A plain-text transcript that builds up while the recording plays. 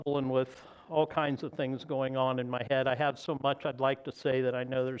wrestling with all kinds of things going on in my head. I have so much I'd like to say that I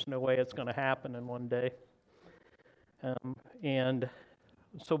know there's no way it's going to happen in one day.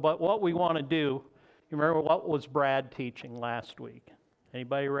 But what we want to do, you remember what was Brad teaching last week?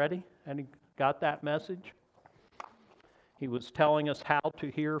 Anybody ready? Got that message? He was telling us how to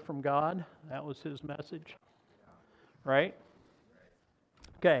hear from God. That was his message, right?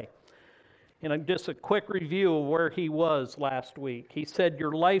 Okay. And just a quick review of where he was last week. He said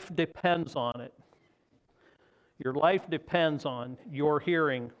your life depends on it. Your life depends on your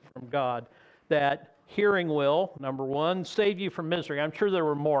hearing from God. That hearing will, number one, save you from misery. I'm sure there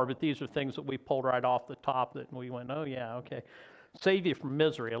were more, but these are things that we pulled right off the top that we went, oh yeah, okay. Save you from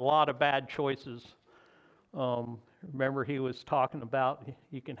misery. A lot of bad choices. Remember he was talking about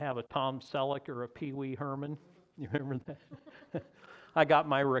you can have a Tom Selleck or a Pee Wee Herman. You remember that? I got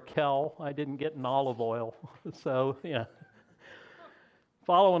my Raquel. I didn't get an olive oil. So, yeah.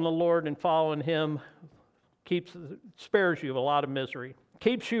 Following the Lord and following him spares you of a lot of misery.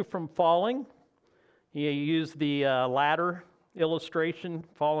 Keeps you from falling. You use the ladder illustration,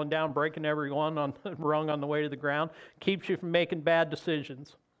 falling down, breaking every rung on the way to the ground. Keeps you from making bad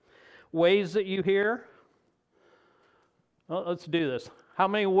decisions. Ways that you hear. Well, let's do this. How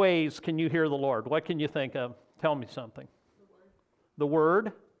many ways can you hear the Lord? What can you think of? Tell me something. The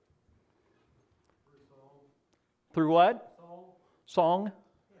Word. Through what? Song.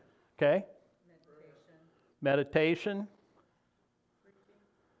 Okay. Meditation.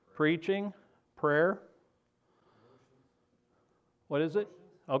 Preaching. Prayer. What is it?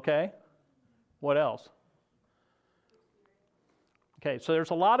 Okay. What else? Okay, so there's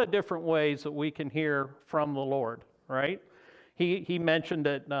a lot of different ways that we can hear from the Lord, right? He mentioned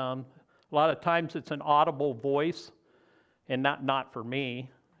that a lot of times it's an audible voice, and not for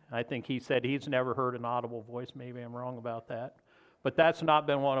me. I think he said he's never heard an audible voice. Maybe I'm wrong about that. But that's not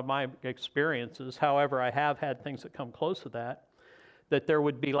been one of my experiences. However, I have had things that come close to that there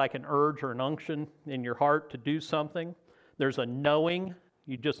would be like an urge or an unction in your heart to do something. There's a knowing.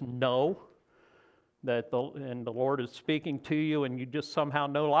 You just know that the Lord is speaking to you, and you just somehow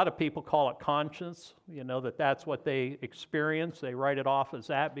know. A lot of people call it conscience, that's what they experience. They write it off as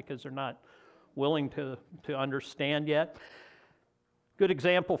that because they're not willing to understand yet. Good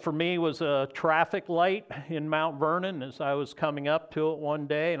example for me was a traffic light in Mount Vernon as I was coming up to it one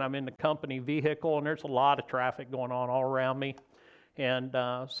day, and I'm in the company vehicle, and there's a lot of traffic going on all around me. And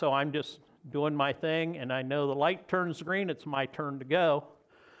so I'm just doing my thing, and I know the light turns green, it's my turn to go.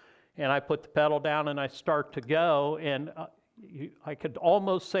 And I put the pedal down and I start to go, and I could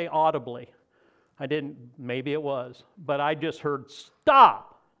almost say audibly. I didn't, maybe it was, but I just heard,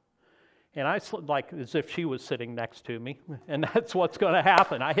 stop! And I, like as if she was sitting next to me, and that's what's going to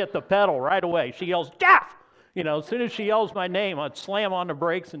happen. I hit the pedal right away. She yells, Jeff! As soon as she yells my name, I'd slam on the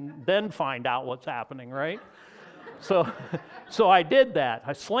brakes and then find out what's happening, right? So I did that.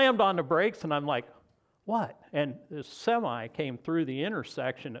 I slammed on the brakes, and I'm like, what? And this semi came through the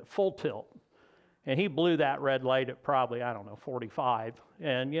intersection at full tilt. And he blew that red light at probably, 45.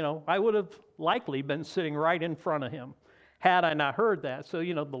 And, I would have likely been sitting right in front of him had I not heard that. So,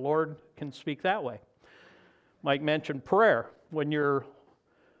 the Lord can speak that way. Mike mentioned prayer. When you're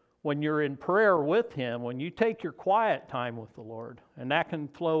in prayer with him, when you take your quiet time with the Lord, and that can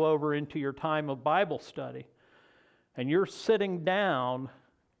flow over into your time of Bible study, and you're sitting down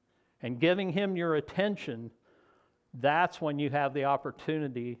and giving him your attention, that's when you have the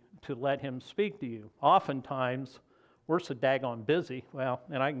opportunity to let him speak to you. Oftentimes, we're so daggone busy. Well,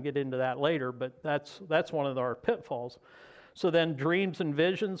 and I can get into that later, but that's one of our pitfalls. So then dreams and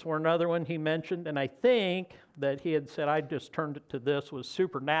visions were another one he mentioned, and I think that he had said, I just turned it to this, was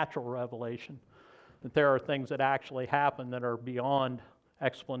supernatural revelation, that there are things that actually happen that are beyond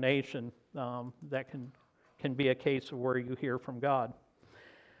explanation that can be a case of where you hear from God.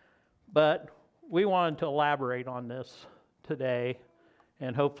 But we wanted to elaborate on this today,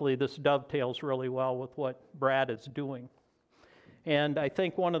 and hopefully this dovetails really well with what Brad is doing. And I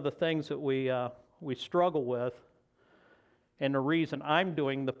think one of the things that we struggle with, and the reason I'm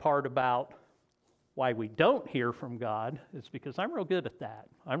doing the part about why we don't hear from God, is because I'm real good at that.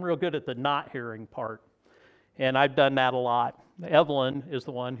 I'm real good at the not hearing part. And I've done that a lot. Evelyn is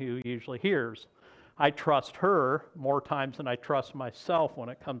the one who usually hears. I trust her more times than I trust myself when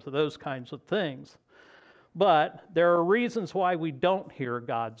it comes to those kinds of things. But there are reasons why we don't hear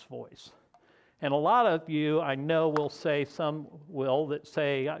God's voice. And a lot of you, I know, will say, some will, that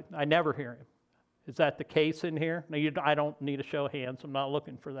say, I never hear him. Is that the case in here? Now, I don't need a show of hands. I'm not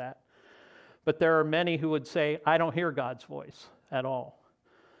looking for that. But there are many who would say, I don't hear God's voice at all.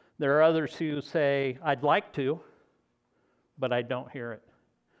 There are others who say, I'd like to, but I don't hear it.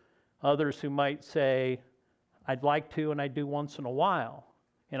 Others who might say, I'd like to and I do once in a while.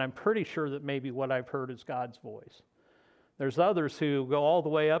 And I'm pretty sure that maybe what I've heard is God's voice. There's others who go all the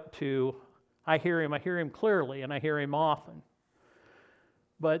way up to, I hear him clearly, and I hear him often.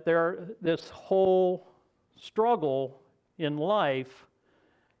 But this whole struggle in life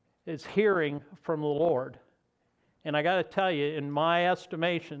is hearing from the Lord. And I got to tell you, in my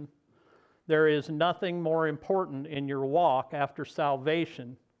estimation, there is nothing more important in your walk after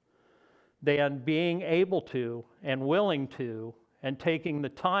salvation than being able to and willing to and taking the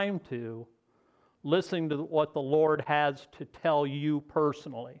time to listen to what the Lord has to tell you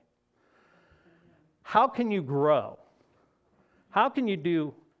personally. How can you grow? How can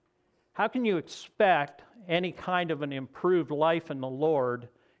you expect any kind of an improved life in the Lord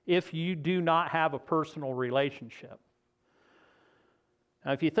if you do not have a personal relationship?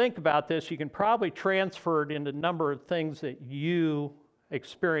 Now, if you think about this, you can probably transfer it into a number of things that you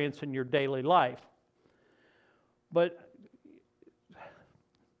experience in your daily life. But,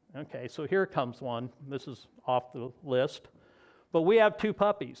 okay, so here comes one. This is off the list. But we have 2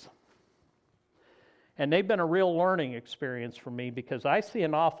 puppies. And they've been a real learning experience for me because I see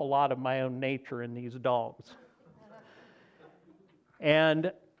an awful lot of my own nature in these dogs.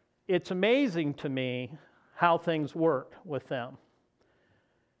 And it's amazing to me how things work with them.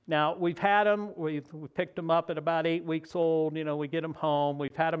 Now, we've had them, we picked them up at about 8 weeks old, we get them home.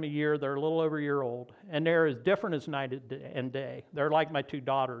 We've had them a year, they're a little over a year old. And they're as different as night and day. They're like my 2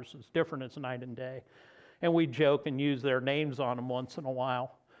 daughters, as different as night and day. And we joke and use their names on them once in a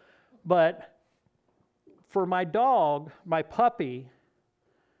while. But for my dog, my puppy,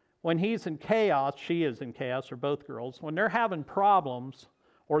 when he's in chaos, she is in chaos, they're both girls, when they're having problems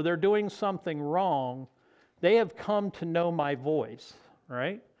or they're doing something wrong, they have come to know my voice,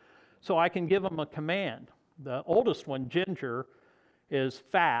 right? So I can give them a command. The oldest one, Ginger, is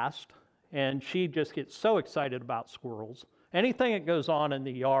fast, and she just gets so excited about squirrels. Anything that goes on in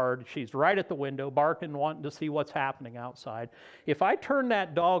the yard, she's right at the window, barking, wanting to see what's happening outside. If I turn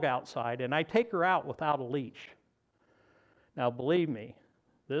that dog outside and I take her out without a leash, now believe me,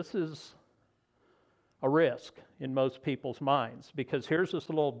 this is a risk in most people's minds, because here's this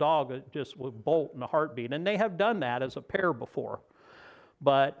little dog that just would bolt in a heartbeat, and they have done that as a pair before.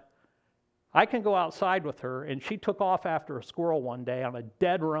 But I can go outside with her, and she took off after a squirrel one day on a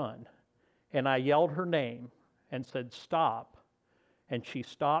dead run, and I yelled her name and said, stop. And she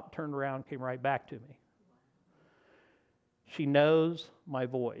stopped, turned around, came right back to me. She knows my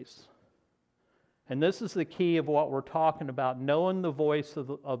voice. And this is the key of what we're talking about, knowing the voice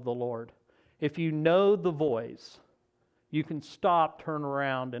of the Lord. If you know the voice, you can stop, turn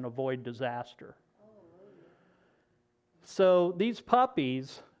around, and avoid disaster. So these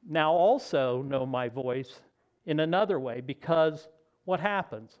puppies now also know my voice in another way, because what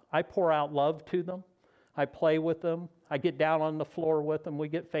happens? I pour out love to them. I play with them. I get down on the floor with them. We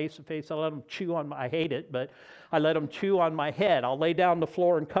get face to face. I let them chew on I hate it, but I let them chew on my head. I'll lay down on the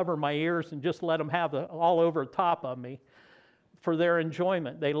floor and cover my ears and just let them have it all over the top of me for their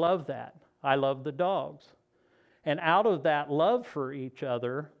enjoyment. They love that. I love the dogs. And out of that love for each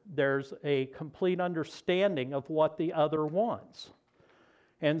other, there's a complete understanding of what the other wants.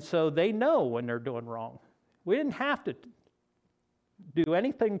 And so they know when they're doing wrong. We didn't have to do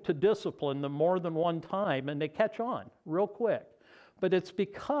anything to discipline them more than one time, and they catch on real quick. But it's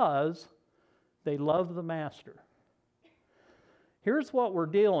because they love the master. Here's what we're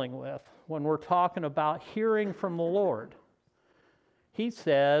dealing with when we're talking about hearing from the Lord. He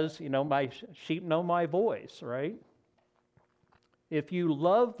says, my sheep know my voice, right? If you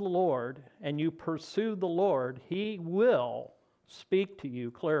love the Lord and you pursue the Lord, He will speak to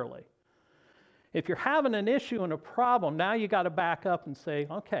you clearly. If you're having an issue and a problem, now you got to back up and say,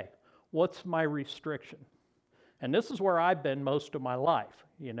 okay, what's my restriction? And this is where I've been most of my life,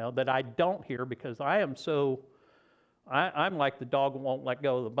 that I don't hear, because I'm like the dog who won't let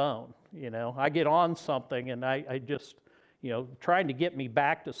go of the bone. I get on something and I just, trying to get me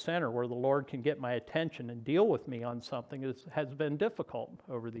back to center where the Lord can get my attention and deal with me on something has been difficult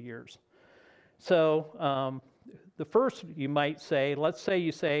over the years. So the first, you might say, let's say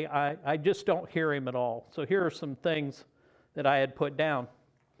you say, I just don't hear Him at all. So here are some things that I had put down.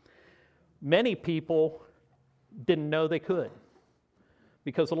 Many people didn't know they could.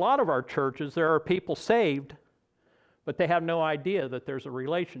 Because a lot of our churches, there are people saved, but they have no idea that there's a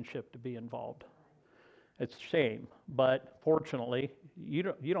relationship to be involved. It's a shame, but fortunately, you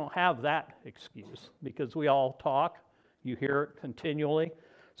don't have that excuse, because we all talk, you hear it continually.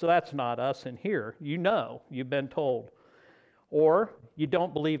 So that's not us in here. You've been told. Or you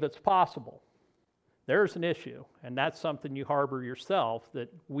don't believe it's possible. there's an issue, and that's something you harbor yourself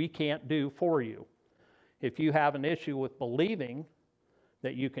that we can't do for you. If you have an issue with believing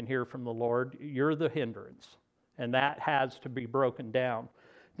that you can hear from the Lord, you're the hindrance, and that has to be broken down.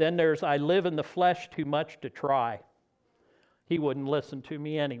 Then there's, I live in the flesh too much to try. He wouldn't listen to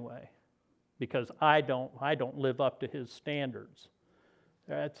me anyway, because I don't live up to his standards.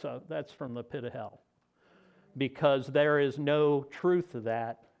 That's from the pit of hell, because there is no truth to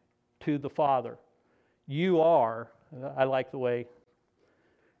that to the Father. You are, I like the way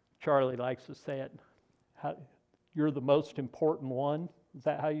Charlie likes to say it, you're the most important one. Is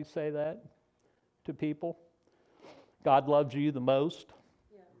that how you say that to people? God loves you the most.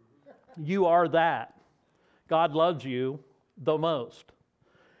 Yeah. You are that. God loves you the most.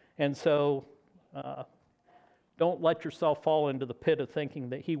 And so don't let yourself fall into the pit of thinking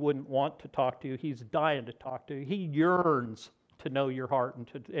that he wouldn't want to talk to you. He's dying to talk to you. He yearns to know your heart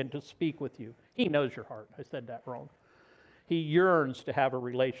and to speak with you. He knows your heart. I said that wrong. He yearns to have a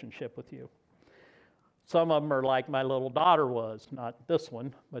relationship with you. Some of them are like my little daughter was, not this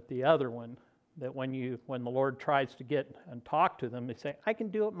one, but the other one, that when the Lord tries to get and talk to them, they say, I can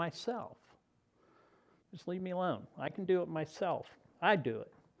do it myself. Just leave me alone. I can do it myself. I do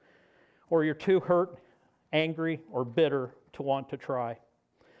it. Or you're too hurt, angry, or bitter to want to try.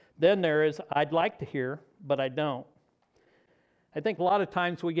 Then there is, I'd like to hear, but I don't. I think a lot of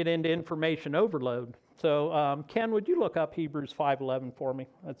times we get into information overload. So Ken, would you look up Hebrews 5:11 for me?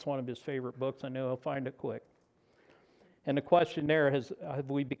 That's one of his favorite books. I know he'll find it quick. And the question there is, have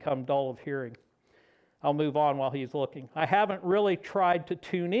we become dull of hearing? I'll move on while he's looking. I haven't really tried to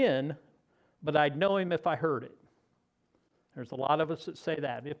tune in, but I'd know him if I heard it. There's a lot of us that say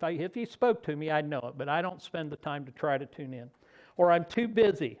that. If he spoke to me, I'd know it, but I don't spend the time to try to tune in. Or I'm too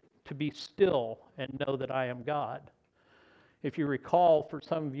busy to be still and know that I am God. If you recall, for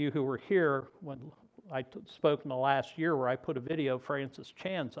some of you who were here when I spoke in the last year, where I put a video of Francis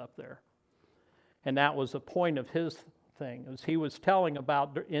Chan's up there. And that was a point of his thing, as he was telling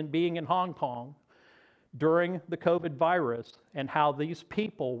about being in Hong Kong during the COVID virus and how these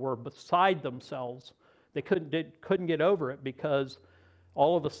people were beside themselves. They couldn't get over it because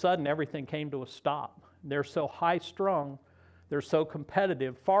all of a sudden everything came to a stop. They're so high-strung, they're so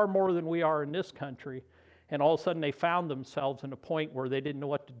competitive, far more than we are in this country, and all of a sudden they found themselves in a point where they didn't know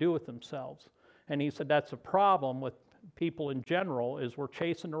what to do with themselves. And he said that's a problem with people in general, is we're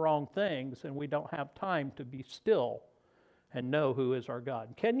chasing the wrong things and we don't have time to be still and know who is our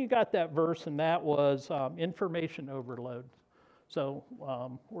God. Ken, you got that verse, and that was information overload. So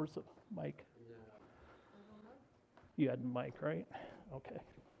where's the mic? You had the mic, right? Okay.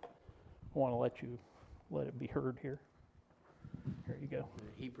 I want to let it be heard here. Here you go.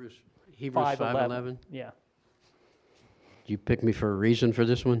 Hebrews 5:11. Yeah. You picked me for a reason for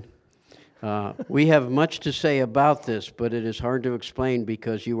this one? We have much to say about this, but it is hard to explain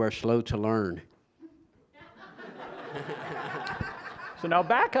because you are slow to learn. So now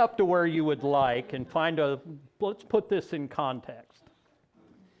back up to where you would like and let's put this in context.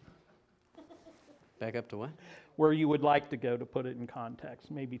 Back up to what? Where you would like to go to put it in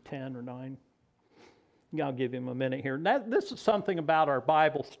context, maybe 10 or 9. I'll give him a minute here. This is something about our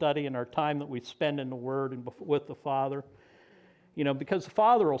Bible study and our time that we spend in the Word and with the Father. You know, because the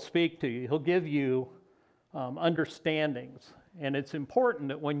Father will speak to you. He'll give you understandings. And it's important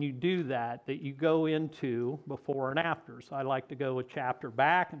that when you do that you go into before and afters. I like to go a chapter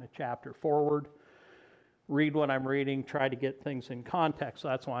back and a chapter forward, read what I'm reading, try to get things in context. So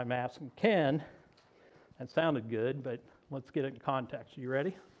that's why I'm asking Ken. That sounded good, but let's get it in context. You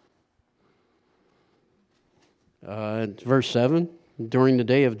ready? Verse 7, during the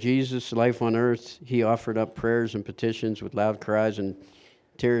day of Jesus' life on earth, he offered up prayers and petitions with loud cries and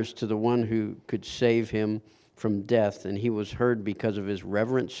tears to the one who could save him from death, and he was heard because of his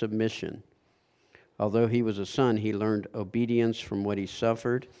reverent submission. Although he was a son, he learned obedience from what he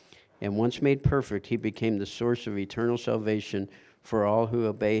suffered, and once made perfect, he became the source of eternal salvation for all who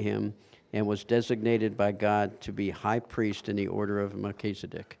obey him, and was designated by God to be high priest in the order of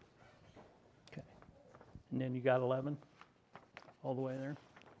Melchizedek. Okay. And then you got 11, all the way there.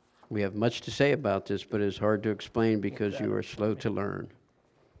 We have much to say about this, but it's hard to explain because you are slow to learn.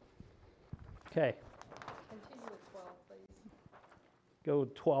 Okay. Continue with 12, please. Go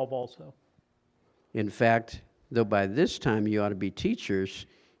with 12 also. In fact, though by this time you ought to be teachers,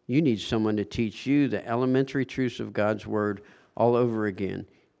 you need someone to teach you the elementary truths of God's Word all over again.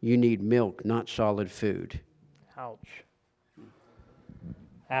 You need milk, not solid food. Ouch.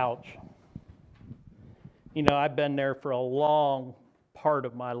 Ouch. You know, I've been there for a long part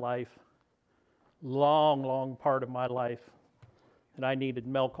of my life. Long part of my life. And I needed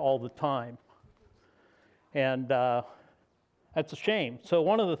milk all the time. And that's a shame. So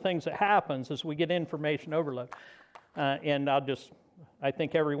one of the things that happens is we get information overload. And I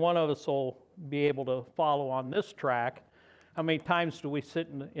think every one of us will be able to follow on this track. How many times do we sit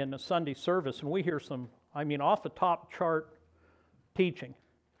in a Sunday service and we hear some, off the top chart teaching,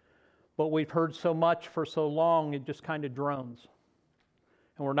 but we've heard so much for so long it just kind of drones.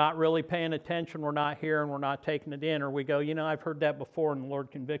 And we're not really paying attention, we're not hearing, we're not taking it in, or we go, I've heard that before and the Lord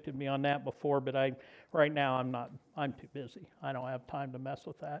convicted me on that before, but right now I'm too busy. I don't have time to mess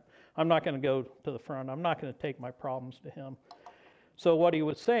with that. I'm not going to go to the front. I'm not going to take my problems to Him. So what he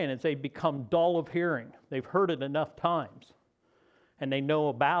was saying is they become dull of hearing. They've heard it enough times and they know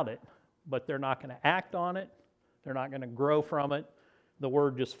about it, but they're not going to act on it. They're not going to grow from it. The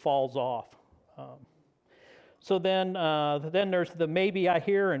word just falls off. So then there's the maybe I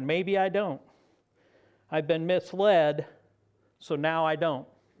hear and maybe I don't. I've been misled, so now I don't.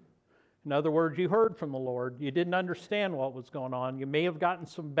 In other words, you heard from the Lord. You didn't understand what was going on. You may have gotten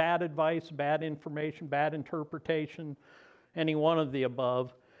some bad advice, bad information, bad interpretation, any one of the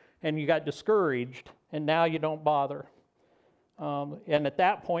above, and you got discouraged, and now you don't bother. And at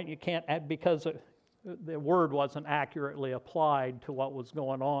that point, you can't, because the word wasn't accurately applied to what was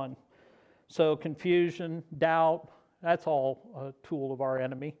going on. So confusion, doubt, that's all a tool of our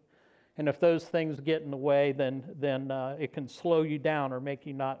enemy. And if those things get in the way, then it can slow you down or make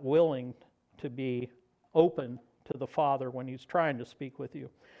you not willing to be open to the Father when He's trying to speak with you.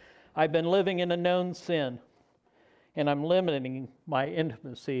 I've been living in a known sin, and I'm limiting my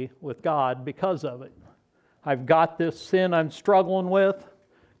intimacy with God because of it. I've got this sin I'm struggling with.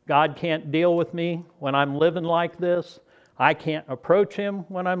 God can't deal with me when I'm living like this. I can't approach Him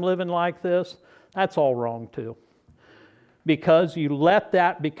when I'm living like this. That's all wrong too. Because you let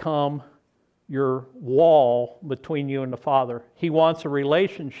that become your wall between you and the Father. He wants a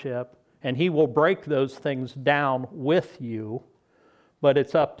relationship, and He will break those things down with you, but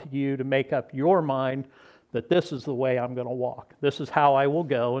it's up to you to make up your mind that this is the way I'm going to walk. This is how I will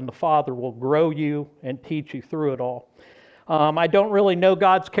go, and the Father will grow you and teach you through it all. I don't really know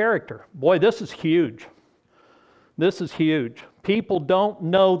God's character. Boy, this is huge. This is huge. People don't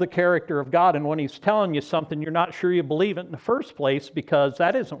know the character of God, and when He's telling you something, you're not sure you believe it in the first place because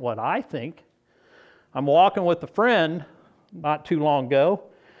that isn't what I think. I'm walking with a friend not too long ago,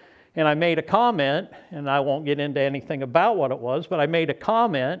 and I made a comment, and I won't get into anything about what it was, but I made a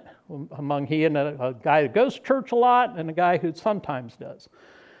comment among he and a guy that goes to church a lot and a guy who sometimes does.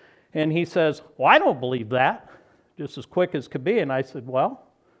 And he says, well, I don't believe that, just as quick as could be. And I said, well,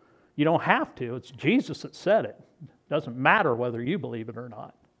 you don't have to. It's Jesus that said it. It doesn't matter whether you believe it or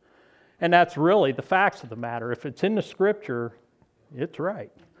not. And that's really the facts of the matter. If it's in the Scripture, it's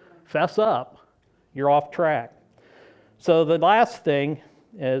right. Fess up. You're off track. So the last thing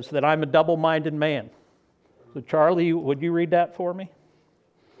is that I'm a double-minded man. So Charlie, would you read that for me?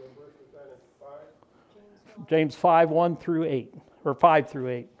 James 5, 1 through 8, or 5 through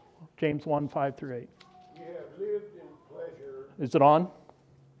 8. James 1, 5 through 8. You have lived in pleasure. Is it on?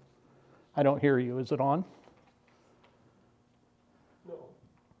 I don't hear you. Is it on? No.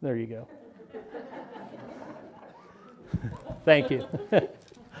 There you go. Thank you.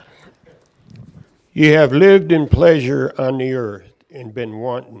 You have lived in pleasure on the earth and been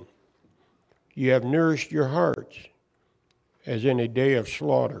wanton. You have nourished your hearts as in a day of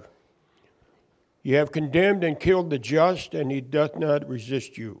slaughter. You have condemned and killed the just, and he doth not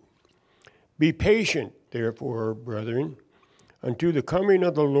resist you. Be patient, therefore, brethren, unto the coming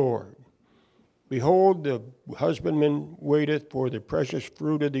of the Lord. Behold, the husbandman waiteth for the precious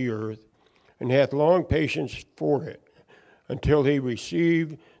fruit of the earth, and hath long patience for it, until he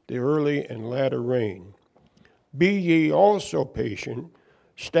receive the early and latter rain. Be ye also patient,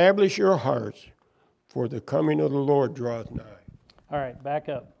 establish your hearts, for the coming of the Lord draweth nigh. All right, back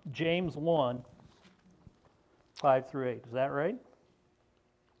up. James 1, 5 through 8. Is that right?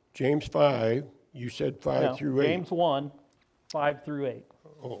 James 5, you said 5 No, through 8. James 1, 5 through 8.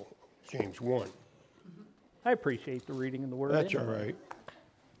 Oh, James 1. I appreciate the reading of the Word. That's all anyway. right.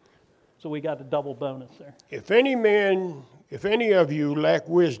 So we got a double bonus there. If any of you lack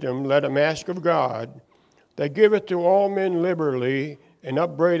wisdom, let him ask of God, that giveth to all men liberally, and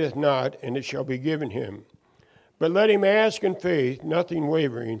upbraideth not, and it shall be given him. But let him ask in faith, nothing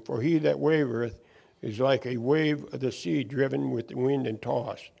wavering, for he that wavereth is like a wave of the sea driven with the wind and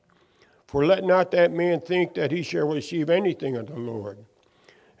tossed. For let not that man think that he shall receive anything of the Lord.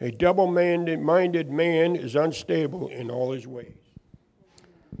 A double-minded man is unstable in all his ways.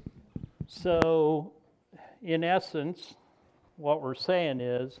 So, in essence, what we're saying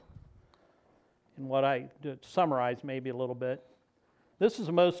is, and what I to summarize maybe a little bit, This is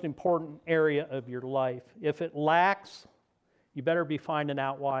the most important area of your life. If it lacks, you better be finding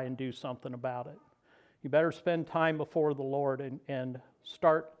out why and do something about it. You better spend time before the Lord and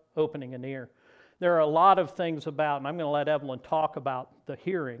start opening an ear. There are a lot of things about, and I'm going to let Evelyn talk about the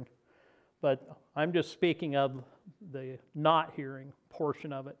hearing, but I'm just speaking of the not hearing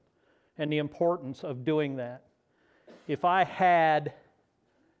portion of it and the importance of doing that. If I had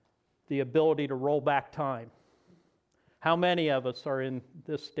the ability to roll back time, how many of us are in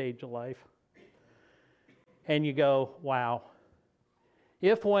this stage of life? And you go, wow.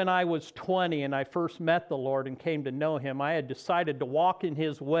 If when I was 20 and I first met the Lord and came to know Him, I had decided to walk in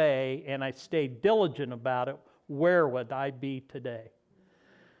His way and I stayed diligent about it, where would I be today?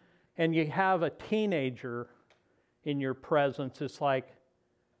 And you have a teenager in your presence, it's like,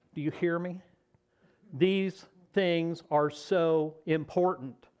 do you hear me? These things are so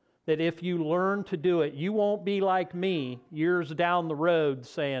important that if you learn to do it, you won't be like me years down the road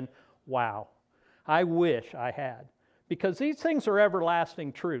saying, wow, I wish I had. Because these things are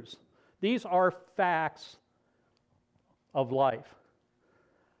everlasting truths. These are facts of life.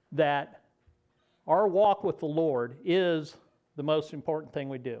 That our walk with the Lord is the most important thing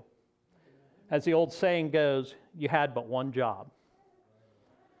we do. As the old saying goes, you had but one job.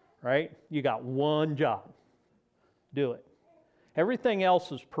 Right? You got one job. Do it. Everything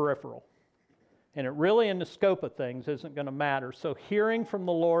else is peripheral. And it really, in the scope of things, isn't going to matter. So hearing from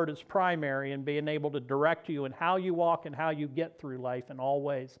the Lord is primary and being able to direct you in how you walk and how you get through life in all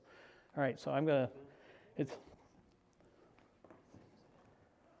ways. All right, so I'm going to...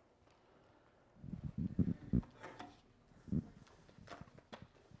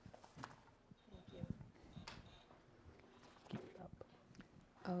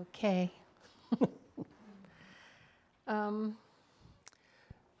 Okay.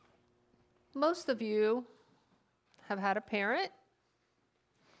 Most of you have had a parent.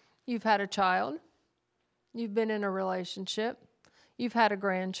 You've had a child. You've been in a relationship. You've had a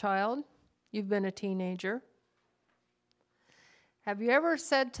grandchild. You've been a teenager. Have you ever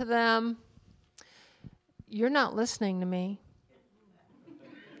said to them, "You're not listening to me"?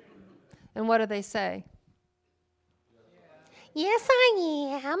 And what do they say? Yes,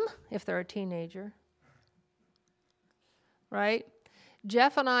 I am, if they're a teenager. Right?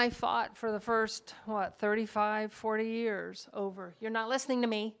 Jeff and I fought for the first, 35, 40 years over, "You're not listening to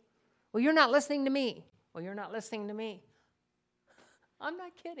me." "Well, you're not listening to me." "Well, you're not listening to me." I'm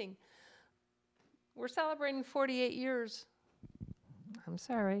not kidding. We're celebrating 48 years. I'm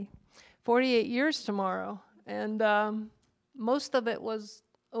sorry. 48 years tomorrow. And most of it was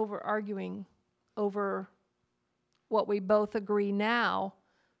over arguing over what we both agree now,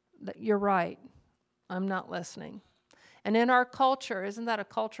 that you're right, I'm not listening. And in our culture, isn't that a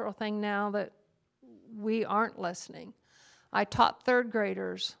cultural thing now that we aren't listening? I taught third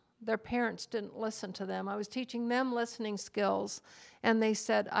graders. Their parents didn't listen to them. I was teaching them listening skills, and they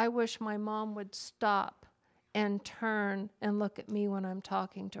said, "I wish my mom would stop and turn and look at me when I'm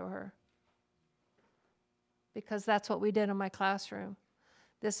talking to her." Because that's what we did in my classroom.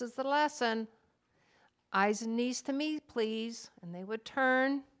 "This is the lesson. Eyes and knees to me, please." And they would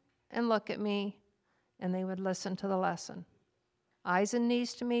turn and look at me, and they would listen to the lesson. "Eyes and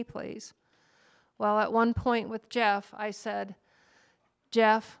knees to me, please." Well, at one point with Jeff, I said,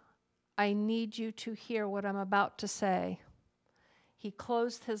 "Jeff, I need you to hear what I'm about to say." He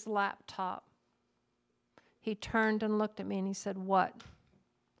closed his laptop. He turned and looked at me and he said, "What?"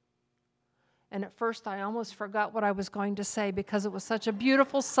 And at first I almost forgot what I was going to say because it was such a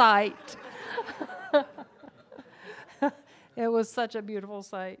beautiful sight. It was such a beautiful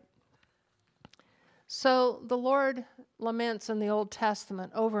sight. So the Lord laments in the Old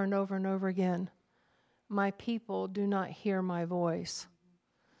Testament over and over and over again, "My people do not hear my voice."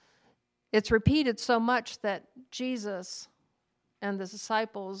 It's repeated so much that Jesus and the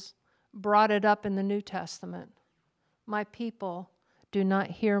disciples brought it up in the New Testament. "My people do not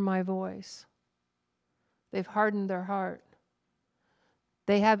hear my voice." They've hardened their heart.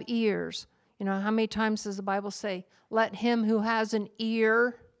 They have ears. You know, how many times does the Bible say, "Let him who has an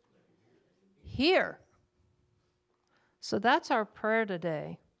ear hear"? So that's our prayer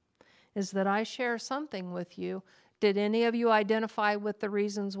today, is that I share something with you. Did any of you identify with the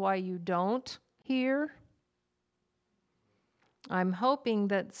reasons why you don't hear? I'm hoping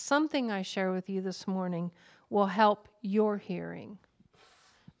that something I share with you this morning will help your hearing.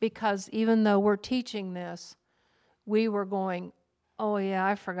 Because even though we're teaching this, we were going, "Oh yeah,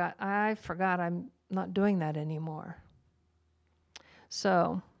 I forgot I'm not doing that anymore."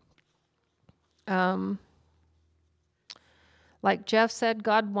 So, like Jeff said,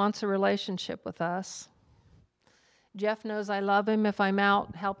 God wants a relationship with us. Jeff knows I love him if I'm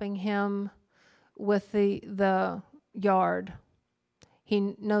out helping him with the yard.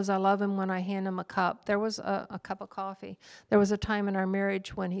 He knows I love him when I hand him a cup. There was a cup of coffee. There was a time in our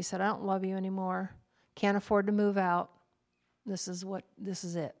marriage when he said, I don't love you anymore. Can't afford to move out. This is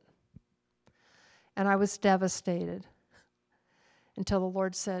it. And I was devastated until the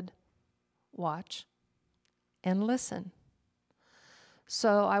Lord said, watch and listen.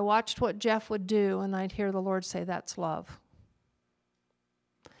 So I watched what Jeff would do, and I'd hear the Lord say, that's love.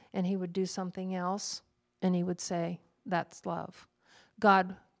 And he would do something else, and he would say, that's love.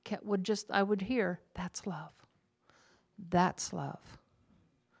 God I would hear, that's love. That's love.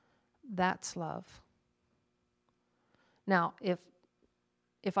 That's love. Now,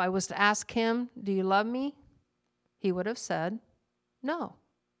 if I was to ask him, do you love me? He would have said, no,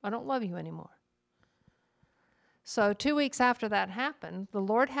 I don't love you anymore. So 2 weeks after that happened, the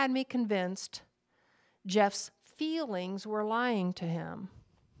Lord had me convinced Jeff's feelings were lying to him.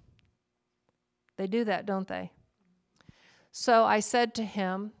 They do that, don't they? So I said to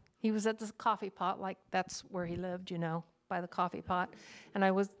him, he was at this coffee pot, like that's where he lived, by the coffee pot. And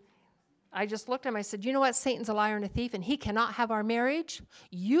I just looked at him, I said, you know what, Satan's a liar and a thief, and he cannot have our marriage.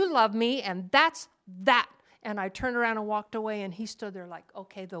 You love me, and that's that. And I turned around and walked away, and he stood there like,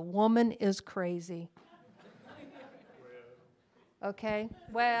 okay, the woman is crazy. Okay,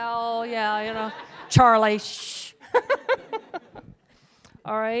 well, yeah, Charlie, shh.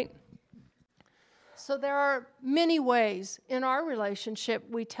 All right. So there are many ways in our relationship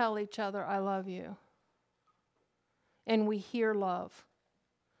we tell each other, I love you. And we hear love.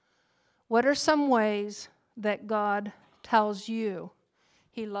 What are some ways that God tells you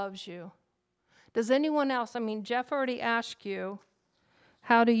he loves you? Does anyone else, Jeff already asked you,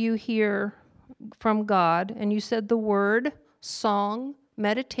 how do you hear from God? And you said the word, song,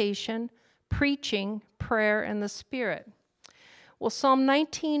 meditation, preaching, prayer, and the Spirit. Well, Psalm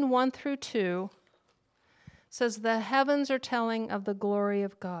 19, 1 through 2 says, the heavens are telling of the glory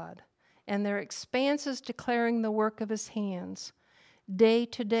of God, and their expanses declaring the work of his hands. Day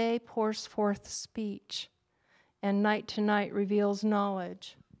to day pours forth speech, and night to night reveals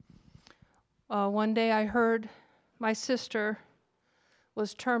knowledge. One day I heard my sister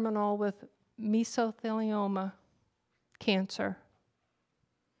was terminal with mesothelioma cancer.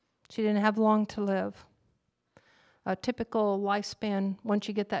 She didn't have long to live. A typical lifespan, once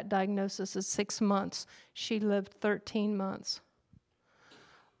you get that diagnosis, is 6 months. She lived 13 months.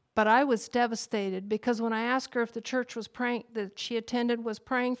 But I was devastated because when I asked her if the church was praying, that she attended was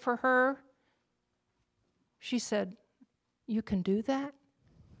praying for her, she said, you can do that?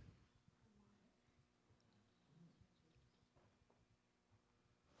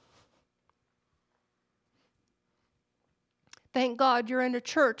 Thank God you're in a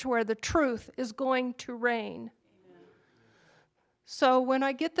church where the truth is going to reign. Amen. So when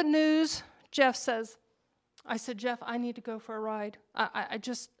I get the news, I said, Jeff, I need to go for a ride. I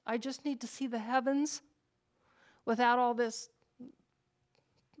just need to see the heavens without all this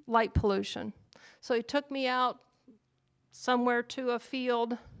light pollution. So he took me out somewhere to a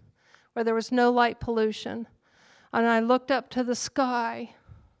field where there was no light pollution. And I looked up to the sky.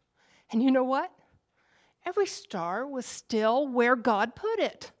 And you know what? Every star was still where God put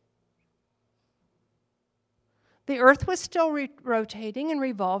it. The earth was still rotating and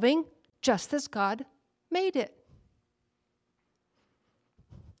revolving just as God made it.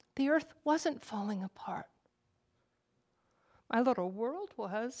 The earth wasn't falling apart. My little world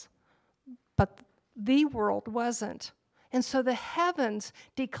was, but the world wasn't. And so the heavens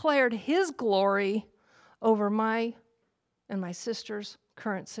declared his glory over my and my sister's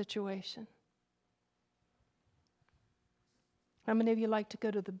current situation. How many of you like to go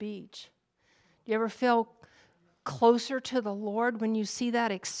to the beach? Do you ever feel closer to the Lord when you see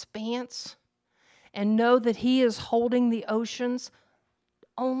that expanse and know that he is holding the oceans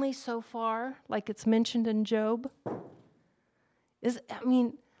only so far, like it's mentioned in Job?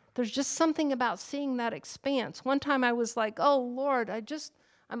 There's just something about seeing that expanse. One time I was like, oh, Lord,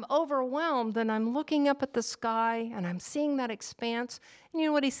 I'm overwhelmed, and I'm looking up at the sky, and I'm seeing that expanse. And you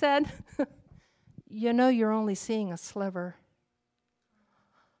know what he said? You're only seeing a sliver.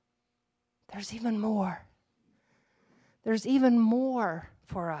 There's even more. There's even more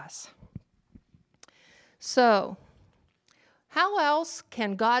for us. So, how else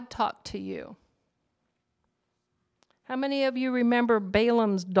can God talk to you? How many of you remember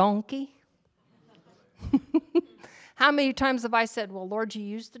Balaam's donkey? How many times have I said, well, Lord, you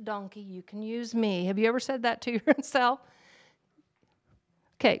used the donkey, you can use me. Have you ever said that to yourself?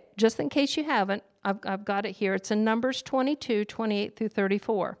 Okay, just in case you haven't, I've got it here. It's in Numbers 22, 28 through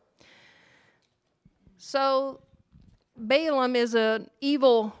 34. So Balaam is an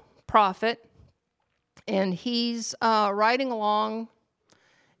evil prophet, and he's riding along,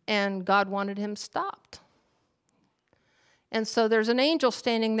 and God wanted him stopped. And so there's an angel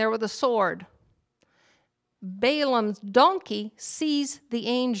standing there with a sword. Balaam's donkey sees the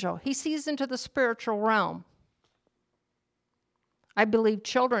angel. He sees into the spiritual realm. I believe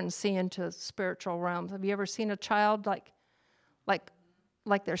children see into spiritual realms. Have you ever seen a child like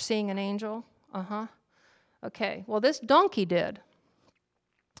they're seeing an angel? Okay, well, this donkey did.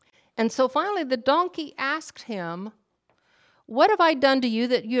 And so finally the donkey asked him, "What have I done to you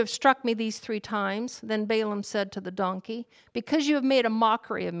that you have struck me these 3 times?" Then Balaam said to the donkey, "Because you have made a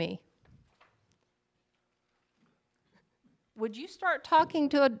mockery of me." Would you start talking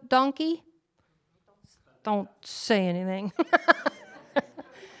to a donkey? Don't say anything.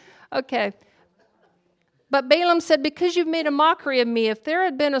 Okay. But Balaam said, "Because you've made a mockery of me, if there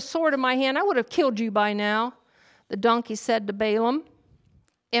had been a sword in my hand, I would have killed you by now." The donkey said to Balaam,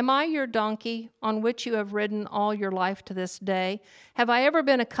 "Am I your donkey on which you have ridden all your life to this day? Have I ever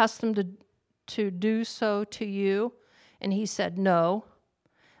been accustomed to do so to you?" And he said, "No."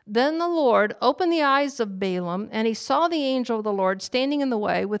 Then the Lord opened the eyes of Balaam, and he saw the angel of the Lord standing in the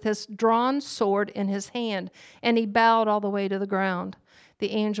way with his drawn sword in his hand, and he bowed all the way to the ground.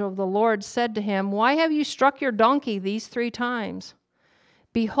 The angel of the Lord said to him, "Why have you struck your donkey these 3 times?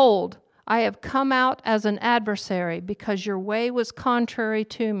 Behold, I have come out as an adversary, because your way was contrary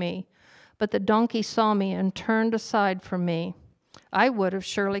to me. But the donkey saw me and turned aside from me. I would have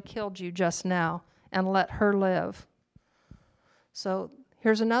surely killed you just now and let her live." So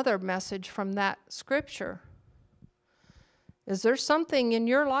here's another message from that scripture. Is there something in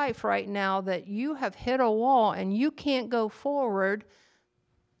your life right now that you have hit a wall and you can't go forward,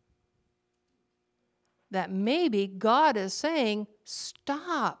 that maybe God is saying,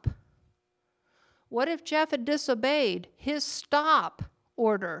 stop? What if Jeff had disobeyed his stop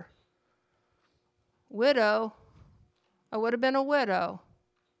order? Widow, I would have been a widow.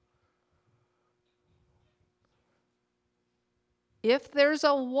 If there's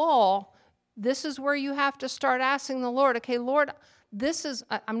a wall, this is where you have to start asking the Lord, okay, Lord,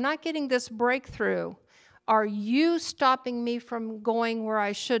 I'm not getting this breakthrough. Are you stopping me from going where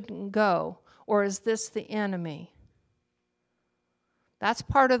I shouldn't go? Or is this the enemy? That's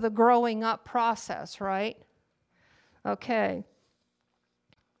part of the growing up process, right? Okay.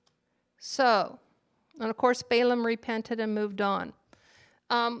 So, and of course, Balaam repented and moved on.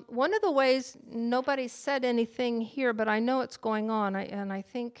 One of the ways, nobody said anything here, but I know it's going on, and I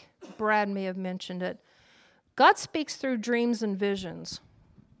think Brad may have mentioned it. God speaks through dreams and visions.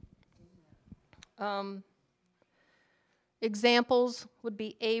 Examples would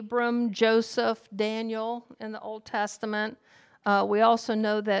be Abram, Joseph, Daniel in the Old Testament. We also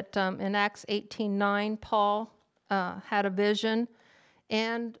know that in Acts 18:9, Paul had a vision,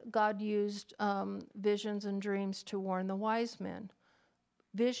 and God used visions and dreams to warn the wise men.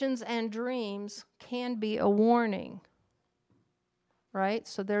 Visions and dreams can be a warning, right?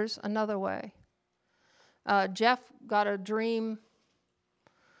 So there's another way. Jeff got a dream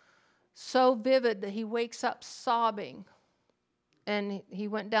so vivid that he wakes up sobbing. And he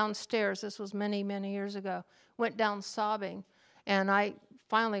went downstairs. This was many, many years ago. Went down sobbing. And I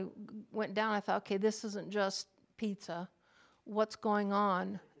finally went down. I thought, okay, this isn't just pizza. What's going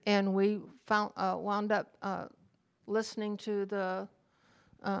on? And we wound up listening to the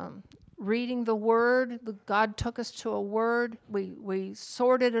reading the Word. God took us to a Word. We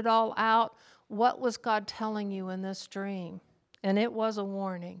sorted it all out. What was God telling you in this dream? And it was a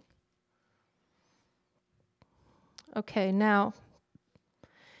warning. Okay, now,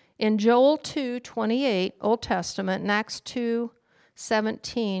 in Joel 2:28, Old Testament, and Acts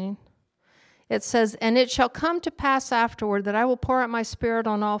 2:17, it says, "And it shall come to pass afterward that I will pour out my Spirit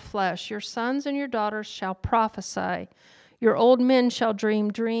on all flesh. Your sons and your daughters shall prophesy. Your old men shall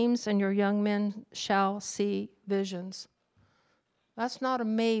dream dreams, and your young men shall see visions." That's not a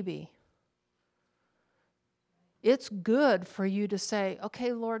maybe. It's good for you to say,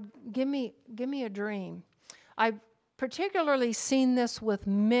 okay, Lord, give me a dream. I've particularly seen this with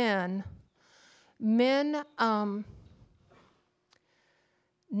men. Men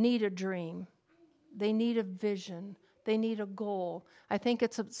need a dream. They need a vision. They need a goal. I think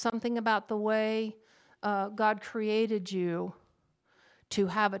it's something about the way God created you to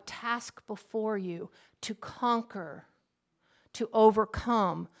have a task before you, to conquer, to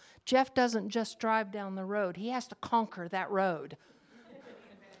overcome. Jeff doesn't just drive down the road. He has to conquer that road.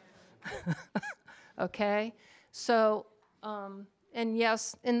 Okay? So, and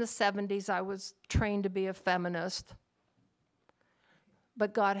yes, in the 70s, I was trained to be a feminist.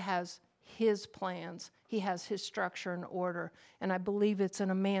 But God has His plans. He has His structure and order. And I believe it's in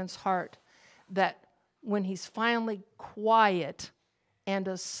a man's heart that when he's finally quiet and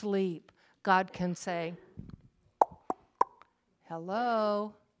asleep, God can say,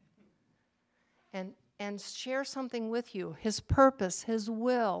 hello, and share something with you, His purpose, His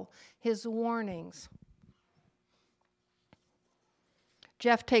will, His warnings.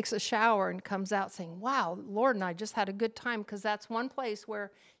 Jeff takes a shower and comes out saying, wow, Lord and I just had a good time, because that's one place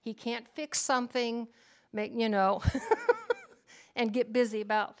where he can't fix something, and get busy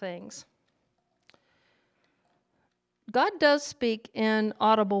about things. God does speak in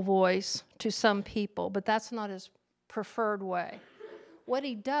audible voice to some people, but that's not His preferred way. What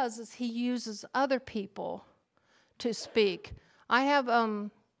He does is He uses other people to speak. I have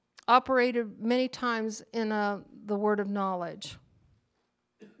operated many times in the word of knowledge.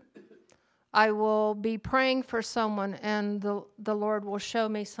 I will be praying for someone, and the Lord will show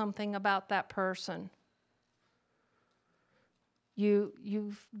me something about that person.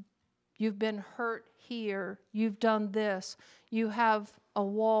 You've been hurt here. You've done this. You have a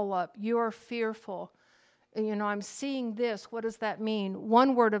wall up. You are fearful. I'm seeing this. What does that mean?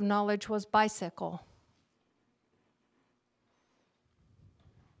 One word of knowledge was bicycle.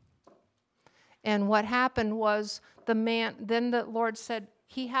 And what happened was then the Lord said,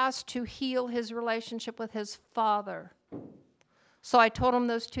 he has to heal his relationship with his father. So I told him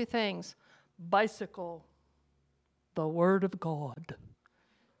those two things. Bicycle, the word of God.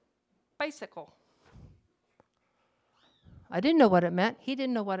 Bicycle. I didn't know what it meant. He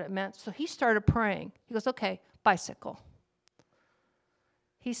didn't know what it meant. So he started praying. He goes, okay, bicycle.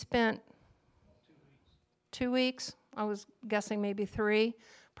 He spent 2 weeks, I was guessing maybe 3,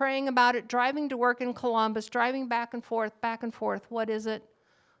 praying about it, driving to work in Columbus, driving back and forth. What is it?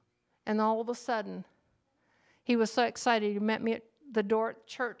 And all of a sudden, he was so excited. He met me at the door at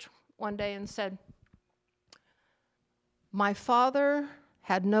church one day and said, my father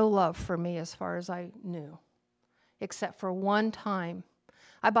had no love for me as far as I knew, except for one time.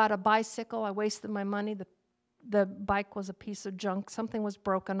 I bought a bicycle. I wasted my money. The bike was a piece of junk. Something was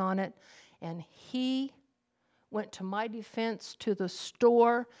broken on it. And he went to my defense to the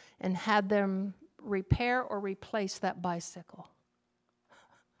store and had them repair or replace that bicycle.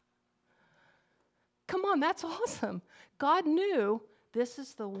 Come on, that's awesome. God knew this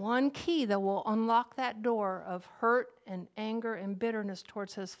is the one key that will unlock that door of hurt and anger and bitterness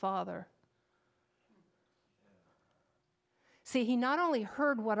towards his father. See, he not only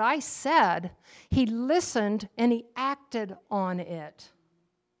heard what I said, he listened and he acted on it.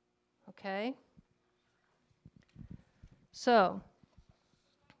 Okay? So,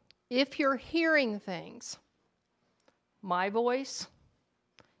 if you're hearing things, my voice,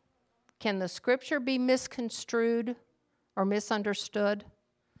 can the scripture be misconstrued or misunderstood?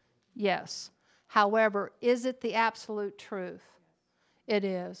 Yes. However, is it the absolute truth? It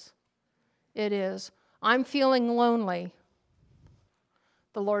is. It is. I'm feeling lonely.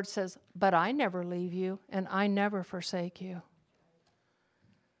 The Lord says, but I never leave you and I never forsake you.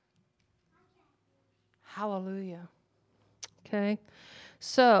 Hallelujah. Okay.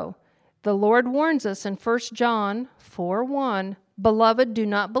 So, the Lord warns us in 1 John 4:1, beloved, do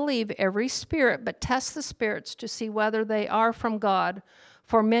not believe every spirit, but test the spirits to see whether they are from God,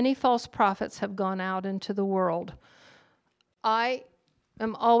 for many false prophets have gone out into the world. I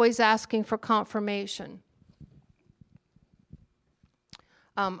am always asking for confirmation.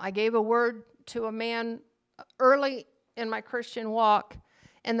 I gave a word to a man early in my Christian walk,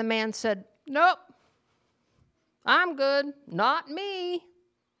 and the man said, nope, I'm good, not me.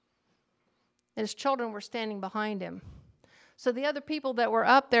 And his children were standing behind him. So the other people that were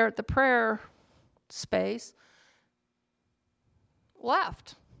up there at the prayer space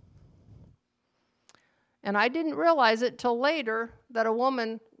left. And I didn't realize it till later that a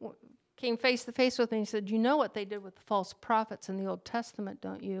woman came face to face with me and said, you know what they did with the false prophets in the Old Testament,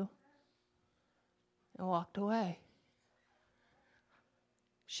 don't you? And walked away.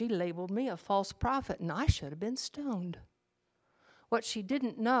 She labeled me a false prophet, and I should have been stoned. What she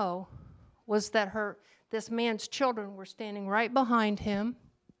didn't know was that this man's children were standing right behind him,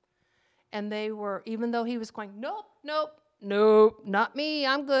 and they were, even though he was going, nope, nope, nope, not me,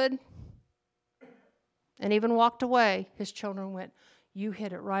 I'm good, and even walked away, his children went, you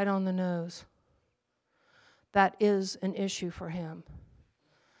hit it right on the nose. That is an issue for him.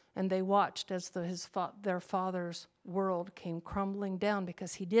 And they watched as their father's world came crumbling down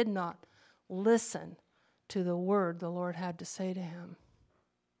because he did not listen to the word the Lord had to say to him.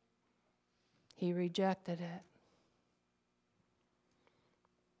 He rejected it.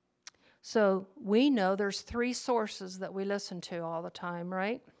 So we know there's 3 sources that we listen to all the time,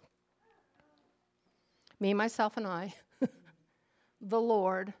 right? Me, myself, and I, the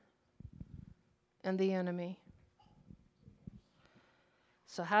Lord, and the enemy.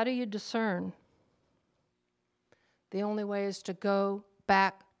 So how do you discern? The only way is to go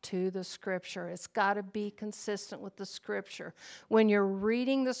back to the Scripture. It's got to be consistent with the Scripture. When you're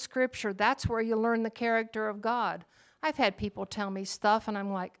reading the Scripture, that's where you learn the character of God. I've had people tell me stuff, and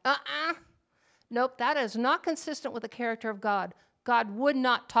I'm like, nope, that is not consistent with the character of God. God would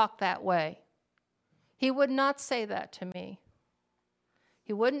not talk that way. He would not say that to me.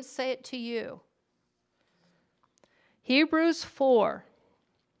 He wouldn't say it to you. Hebrews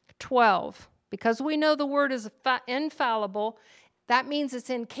 4:12. Because we know the word is infallible, that means it's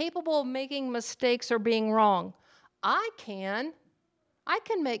incapable of making mistakes or being wrong. I can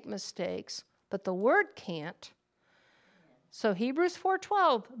make mistakes, but the word can't. So Hebrews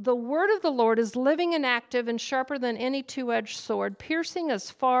 4:12, the word of the Lord is living and active and sharper than any two-edged sword, piercing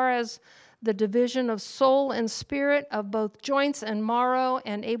as far as the division of soul and spirit, of both joints and marrow,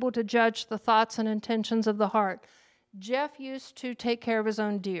 and able to judge the thoughts and intentions of the heart. Jeff used to take care of his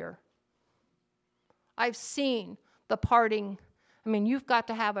own deer. I've seen the parting. I mean, you've got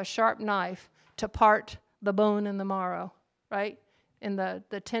to have a sharp knife to part the bone and the marrow, right? And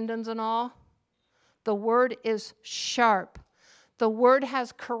the tendons and all. The word is sharp. The word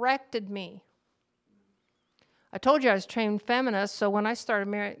has corrected me. I told you I was trained feminist, so when I started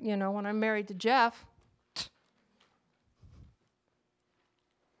when I'm married to Jeff,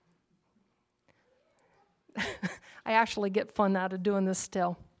 I actually get fun out of doing this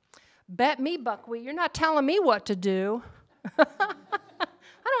still. Bet me, buckwheat, you're not telling me what to do. I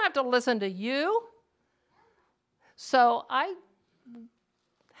don't have to listen to you. So I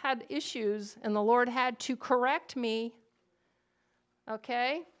had issues, and the Lord had to correct me,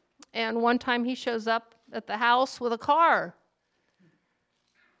 okay? And one time he shows up at the house with a car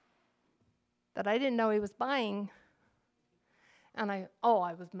that I didn't know he was buying. And I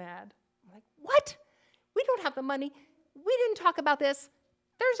was mad. I'm like, what? We don't have the money. We didn't talk about this.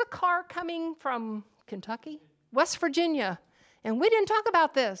 There's a car coming from Kentucky, West Virginia, and we didn't talk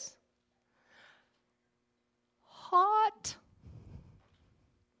about this. Hot.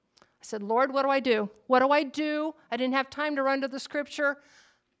 I said, Lord, what do I do? What do I do? I didn't have time to run to the Scripture.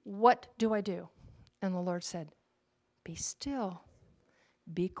 What do I do? And the Lord said, be still.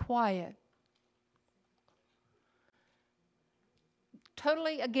 Be quiet.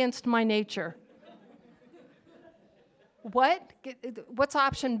 Totally against my nature. What? What's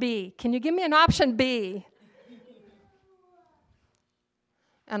option B? Can you give me an option B?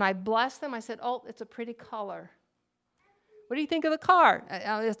 And I blessed them. I said, oh, it's a pretty color. What do you think of the car?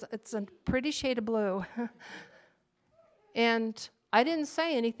 It's a pretty shade of blue. And I didn't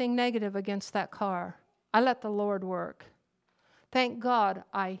say anything negative against that car. I let the Lord work. Thank God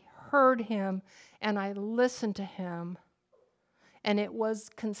I heard him and I listened to him. And it was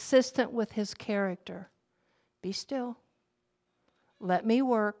consistent with his character. Be still. Let me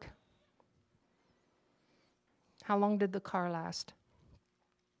work. How long did the car last?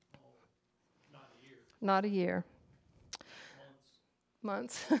 Not a year.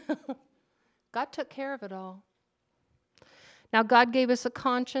 Months. God took care of it all. Now, God gave us a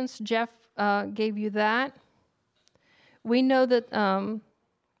conscience. Jeff gave you that. We know that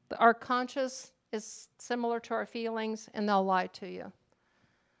our conscience is similar to our feelings, and they'll lie to you.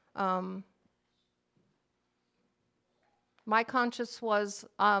 My conscience was,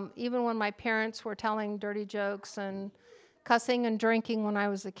 even when my parents were telling dirty jokes and cussing and drinking when I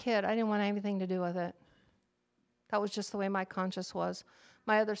was a kid, I didn't want anything to do with it. That was just the way my conscience was.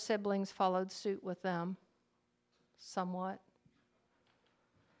 My other siblings followed suit with them, somewhat.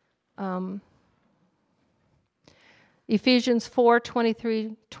 Ephesians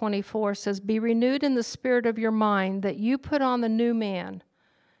 4:23-24 says, be renewed in the spirit of your mind, that you put on the new man,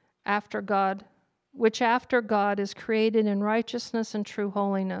 after God, which after God is created in righteousness and true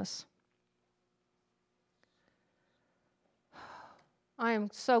holiness. I am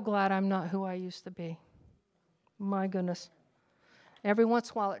so glad I'm not who I used to be. My goodness. Every once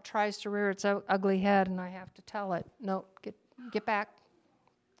in a while it tries to rear its ugly head and I have to tell it, no, get back,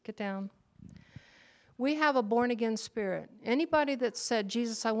 get down. We have a born-again spirit. Anybody that said,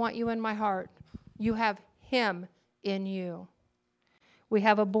 Jesus, I want you in my heart, you have him in you. We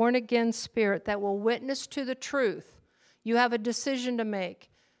have a born-again spirit that will witness to the truth. You have a decision to make.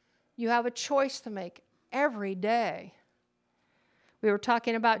 You have a choice to make every day. We were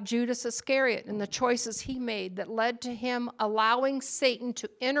talking about Judas Iscariot and the choices he made that led to him allowing Satan to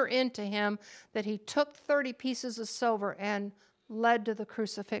enter into him, that he took 30 pieces of silver and led to the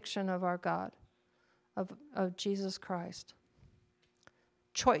crucifixion of our God, of Jesus Christ.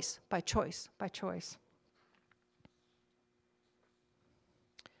 Choice by choice by choice.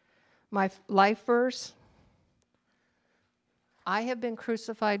 My life verse, I have been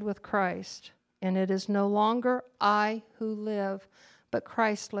crucified with Christ, and it is no longer I who live, but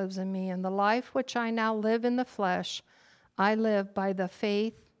Christ lives in me. And the life which I now live in the flesh, I live by the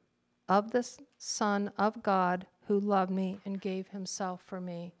faith of the Son of God who loved me and gave himself for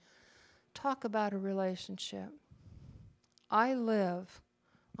me. Talk about a relationship. I live,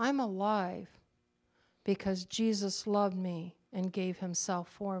 I'm alive because Jesus loved me and gave himself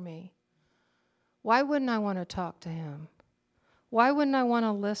for me. Why wouldn't I want to talk to him? Why wouldn't I want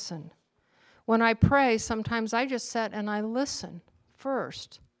to listen? When I pray, sometimes I just sit and I listen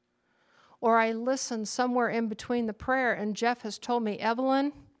first. Or I listen somewhere in between the prayer, and Jeff has told me,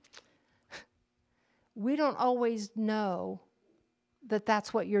 Evelyn, we don't always know that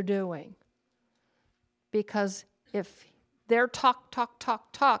that's what you're doing. Because if they're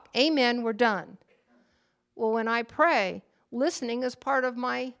talk, amen, we're done. Well, when I pray, listening is part of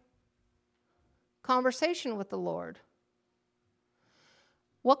my conversation with the Lord.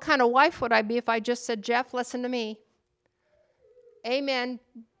 What kind of wife would I be if I just said, Jeff, listen to me, amen,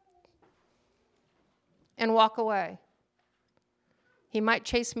 and walk away? He might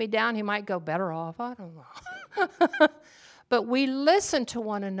chase me down. He might go, better off. I don't know. But we listen to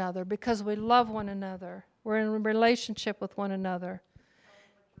one another because we love one another. We're in a relationship with one another.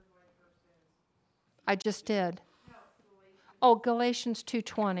 I just did. Oh, Galatians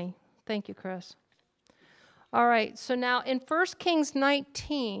 2:20. Thank you, Chris. All right, so now in 1 Kings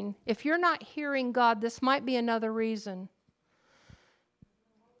 19, if you're not hearing God, this might be another reason.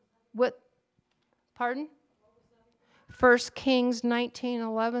 What? Pardon? 1 Kings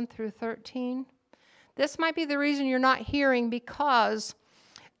 19:11 through 13. This might be the reason you're not hearing, because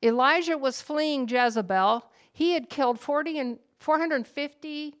Elijah was fleeing Jezebel. He had killed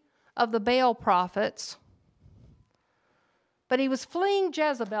 450 of the Baal prophets. But he was fleeing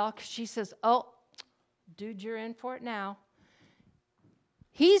Jezebel because she says, oh, dude, you're in for it now.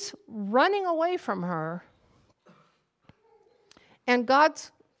 He's running away from her. And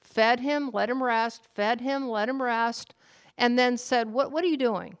God's fed him, let him rest, fed him, let him rest, and then said, what are you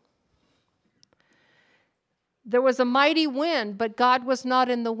doing? There was a mighty wind, but God was not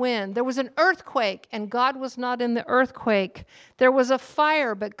in the wind. There was an earthquake, and God was not in the earthquake. There was a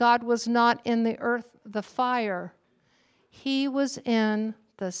fire, but God was not in the fire. He was in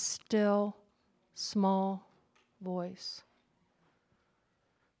the still, small voice.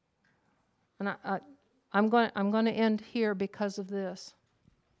 And I'm going to end here because of this.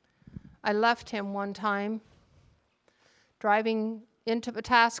 I left him one time. Driving into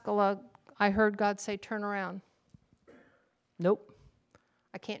Pataskala, I heard God say, turn around. Nope.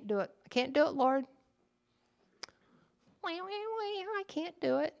 I can't do it. I can't do it, Lord. I can't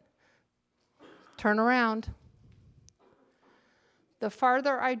do it. Turn around. The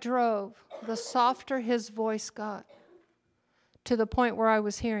farther I drove, the softer his voice got, to the point where I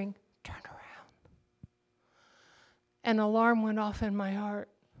was hearing, turn around. An alarm went off in my heart.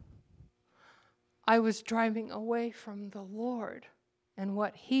 I was driving away from the Lord and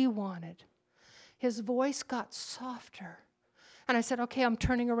what he wanted. His voice got softer. And I said, okay, I'm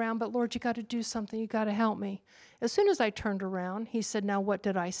turning around, but Lord, you got to do something. You got to help me. As soon as I turned around, he said, now what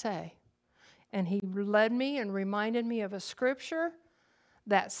did I say? And he led me and reminded me of a scripture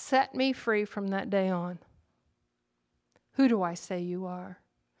that set me free from that day on. Who do I say you are?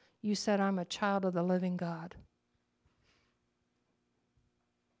 You said I'm a child of the living God.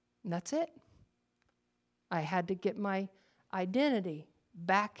 And that's it. I had to get my identity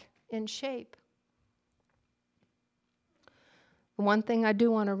back in shape. One thing I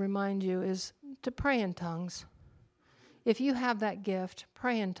do want to remind you is to pray in tongues. If you have that gift,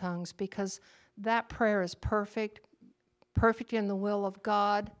 pray in tongues, because that prayer is perfect in the will of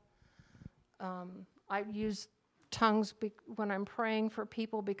God. I use tongues when I'm praying for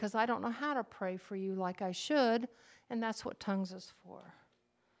people because I don't know how to pray for you like I should, and that's what tongues is for.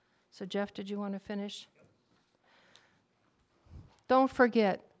 So Jeff, did you want to finish? Don't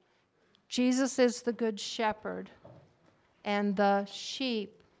forget, Jesus is the good shepherd, and the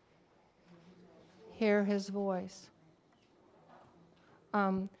sheep hear his voice.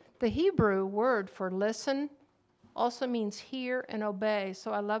 The Hebrew word for listen also means hear and obey.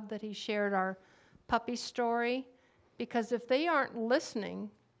 So I love that he shared our puppy story, because if they aren't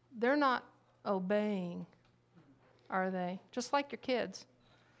listening, they're not obeying, are they? Just like your kids.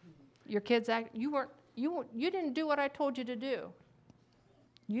 Your kids you didn't do what I told you to do.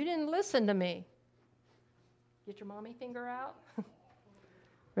 You didn't listen to me. Get your mommy finger out.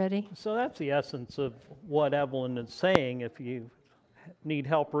 Ready? So that's the essence of what Evelyn is saying. If you need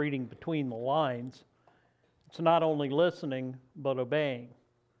help reading between the lines, it's not only listening, but obeying.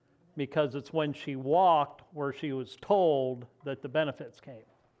 because it's when she walked where she was told that the benefits came.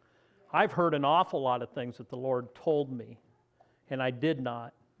 I've heard an awful lot of things that the Lord told me, and I did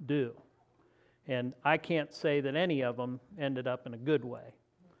not do. And I can't say that any of them ended up in a good way.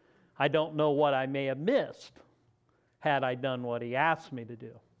 I don't know what I may have missed had I done what he asked me to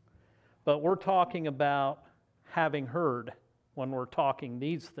do. But we're talking about having heard when we're talking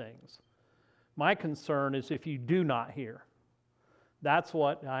these things. My concern is if you do not hear. That's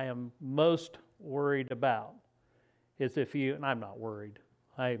what I am most worried about, is if you, and I'm not worried,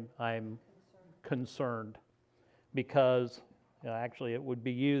 I'm concerned, because actually it would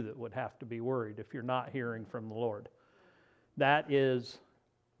be you that would have to be worried if you're not hearing from the Lord. That is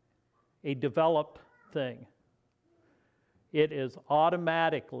a developed thing. It is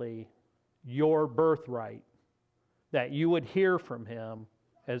automatically your birthright that you would hear from him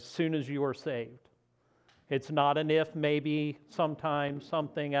as soon as you are saved. It's not an if, maybe, sometimes,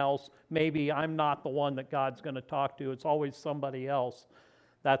 something else. Maybe I'm not the one that God's going to talk to. It's always somebody else.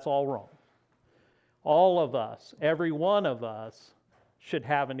 That's all wrong. All of us, every one of us, should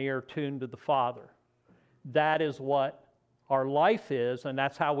have an ear tuned to the Father. That is what our life is, and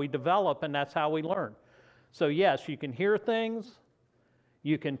that's how we develop, and that's how we learn. So yes, you can hear things.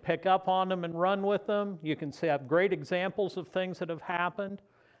 You can pick up on them and run with them. You can have great examples of things that have happened.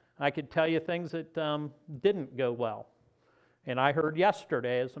 I could tell you things that didn't go well. And I heard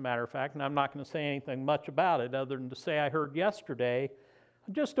yesterday, as a matter of fact, and I'm not going to say anything much about it other than to say I heard yesterday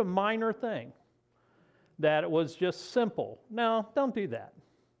just a minor thing, that it was just simple. No, don't do that.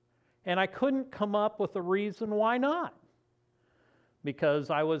 And I couldn't come up with a reason why not. Because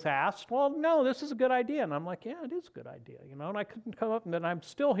I was asked, well, no, this is a good idea. And I'm like, yeah, it is a good idea, and I couldn't come up, and then I'm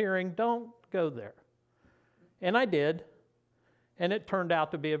still hearing, don't go there. And I did. And it turned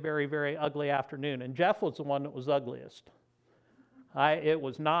out to be a very, very ugly afternoon. And Jeff was the one that was ugliest. It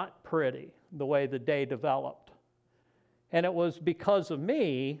was not pretty the way the day developed. And it was because of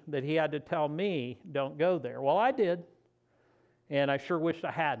me that he had to tell me, don't go there. Well, I did. And I sure wished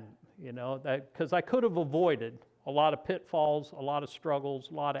I hadn't, because I could have avoided a lot of pitfalls, a lot of struggles,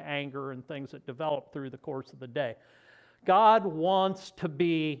 a lot of anger and things that developed through the course of the day. God wants to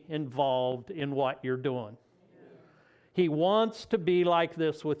be involved in what you're doing. He wants to be like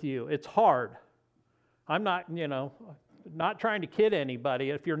this with you. It's hard. I'm not, not trying to kid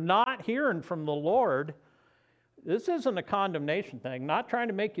anybody. If you're not hearing from the Lord, this isn't a condemnation thing, not trying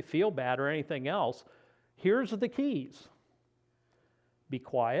to make you feel bad or anything else. Here's the keys. Be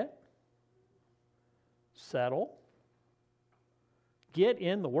quiet. Settle. Get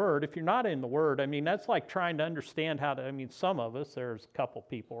in the Word. If you're not in the Word, that's like trying to understand how to, some of us, there's a couple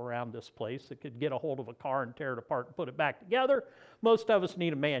people around this place that could get a hold of a car and tear it apart and put it back together. Most of us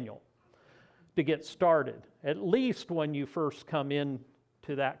need a manual to get started, at least when you first come in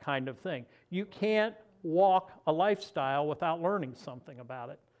to that kind of thing. You can't walk a lifestyle without learning something about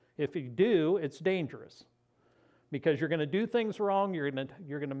it. If you do, it's dangerous, because you're going to do things wrong, you're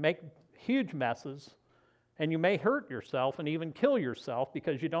going to make huge messes, and you may hurt yourself and even kill yourself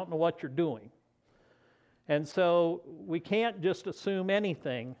because you don't know what you're doing. And so we can't just assume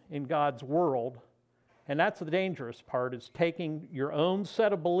anything in God's world. And that's the dangerous part, is taking your own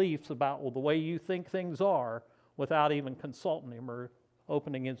set of beliefs about the way you think things are without even consulting him or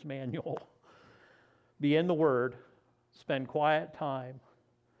opening his manual. Be in the Word. Spend quiet time.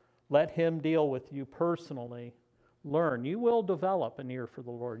 Let him deal with you personally. Learn. You will develop an ear for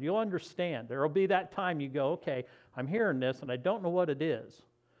the Lord. You'll understand. There will be that time you go, okay, I'm hearing this and I don't know what it is.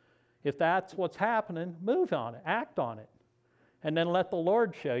 If that's what's happening, move on it, act on it. And then let the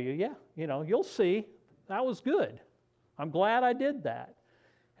Lord show you, you'll see, that was good. I'm glad I did that.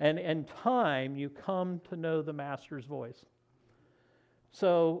 And in time, you come to know the Master's voice.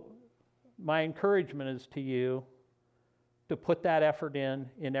 So my encouragement is to you to put that effort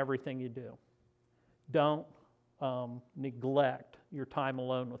in everything you do. Don't neglect your time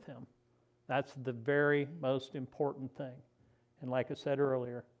alone with him. That's the very most important thing. And like I said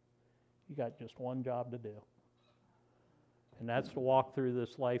earlier, you got just one job to do. And that's to walk through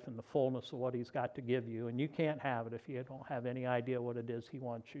this life in the fullness of what he's got to give you. And you can't have it if you don't have any idea what it is he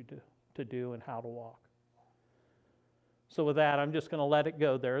wants you to do and how to walk. So with that, I'm just going to let it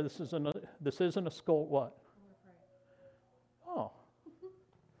go there. This isn't a scold. What? Oh.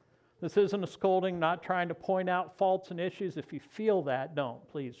 This isn't a scolding, not trying to point out faults and issues. If you feel that, don't.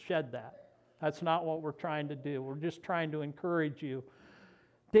 Please shed that. That's not what we're trying to do. We're just trying to encourage you.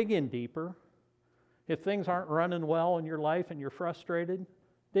 Dig in deeper. If things aren't running well in your life and you're frustrated,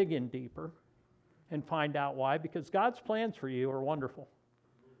 dig in deeper and find out why, because God's plans for you are wonderful.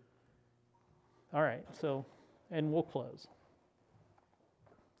 All right, and we'll close.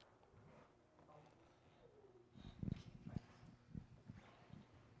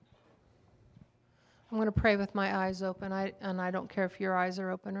 I'm going to pray with my eyes open, and I don't care if your eyes are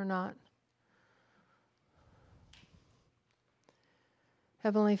open or not.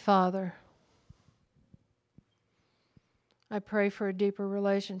 Heavenly Father, I pray for a deeper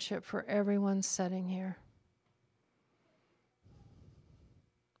relationship for everyone sitting here.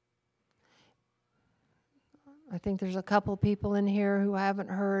 I think there's a couple people in here who haven't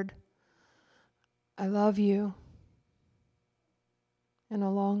heard "I love you" in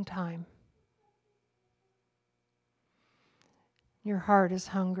a long time. Your heart is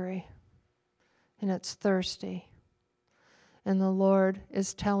hungry and it's thirsty. And the Lord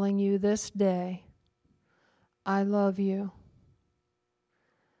is telling you this day, I love you.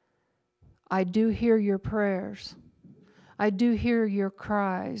 I do hear your prayers. I do hear your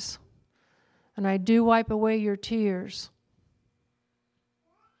cries. And I do wipe away your tears.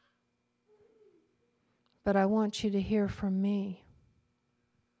 But I want you to hear from me.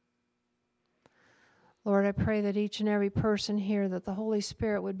 Lord, I pray that each and every person here, that the Holy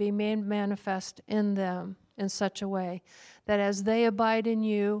Spirit would be manifest in them in such a way that as they abide in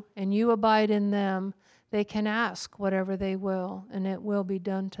you and you abide in them, they can ask whatever they will, and it will be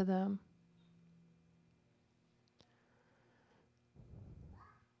done to them.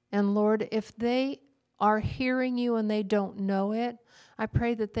 And Lord, if they are hearing you and they don't know it, I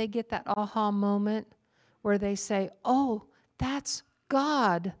pray that they get that aha moment where they say, oh, that's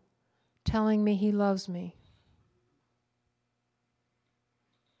God telling me He loves me.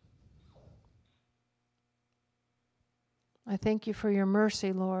 I thank you for your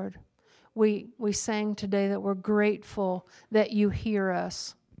mercy, Lord. We sang today that we're grateful that you hear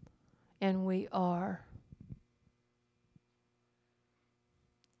us, and we are.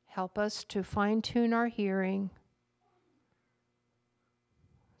 Help us to fine-tune our hearing,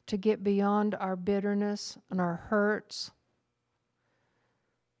 to get beyond our bitterness and our hurts,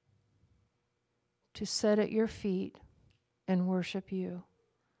 to sit at your feet and worship you.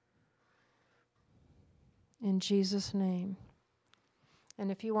 In Jesus' name. And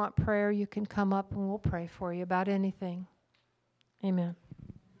if you want prayer, you can come up and we'll pray for you about anything. Amen.